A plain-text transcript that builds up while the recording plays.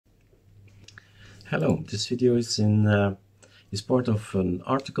Hello, this video is part of an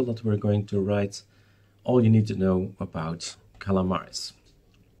article that we're going to write. All you need to know about calamares.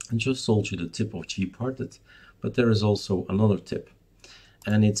 I just told you the tip of gparted, but there is also another tip,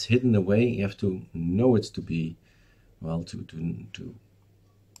 and it's hidden away. You have to know it to be, well, to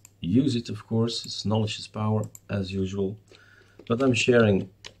use it, of course. It's knowledge is power, as usual, but I'm sharing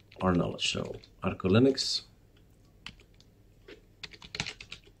our knowledge. So ArcoLinux,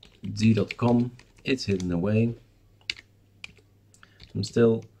 d.com. It's hidden away. I'm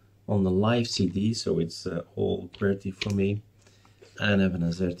still on the live CD, so it's all QWERTY for me, and I have an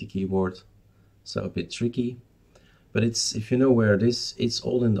AZERTY keyboard, so a bit tricky. But it's, if you know where it is, it's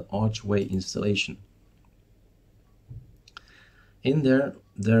all in the Archway installation. In there,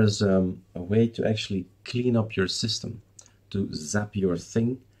 there's a way to actually clean up your system, to zap your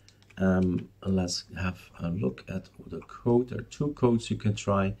thing. Let's have a look at the code. There are two codes you can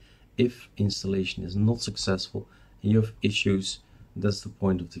try. If installation is not successful and you have issues, that's the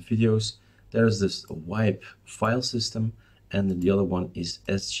point of the videos. There's this wipe file system, and the other one is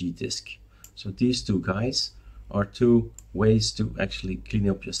sgdisk. So these two guys are two ways to actually clean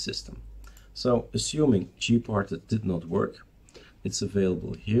up your system. So assuming gparted did not work, it's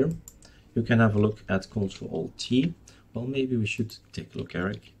available here. You can have a look at Ctrl-Alt-T. Well, maybe we should take a look,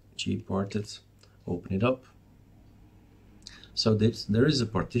 Eric. Gparted, open it up. So there is a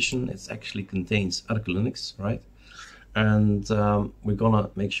partition. It actually contains ArcoLinux, right? And we're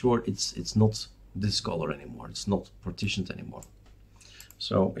gonna make sure it's not this color anymore. It's not partitioned anymore.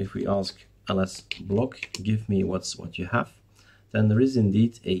 So if we ask ls block, give me what you have, then there is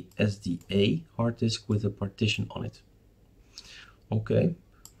indeed a SDA hard disk with a partition on it. Okay,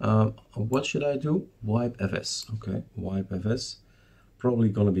 what should I do? Wipefs. Okay, wipefs. Probably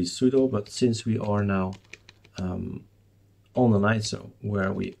gonna be sudo, but since we are now on an ISO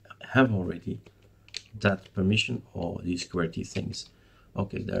where we have already that permission or these QWERTY things.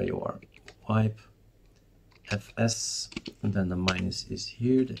 Okay, there you are. Wipe fs, and then the minus is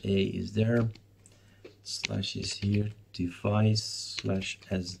here, the a is there, slash is here, device slash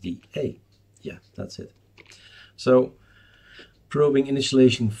sda. Yeah, that's it. So probing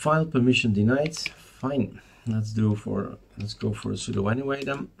initialization file permission denied. Fine. Let's go for a sudo anyway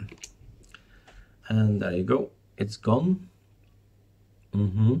then. And there you go. It's gone.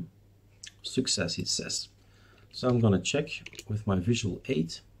 Success, it says. So I'm gonna check with my visual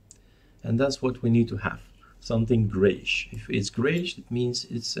aid, and that's what we need to have. Something grayish. If it's grayish, it means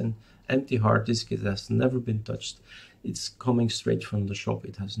it's an empty hard disk. It has never been touched. It's coming straight from the shop.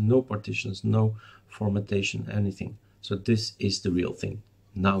 It has no partitions, no formattation, anything. So this is the real thing.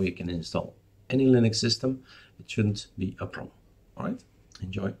 Now you can install any Linux system. It shouldn't be a problem. All right,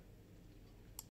 enjoy.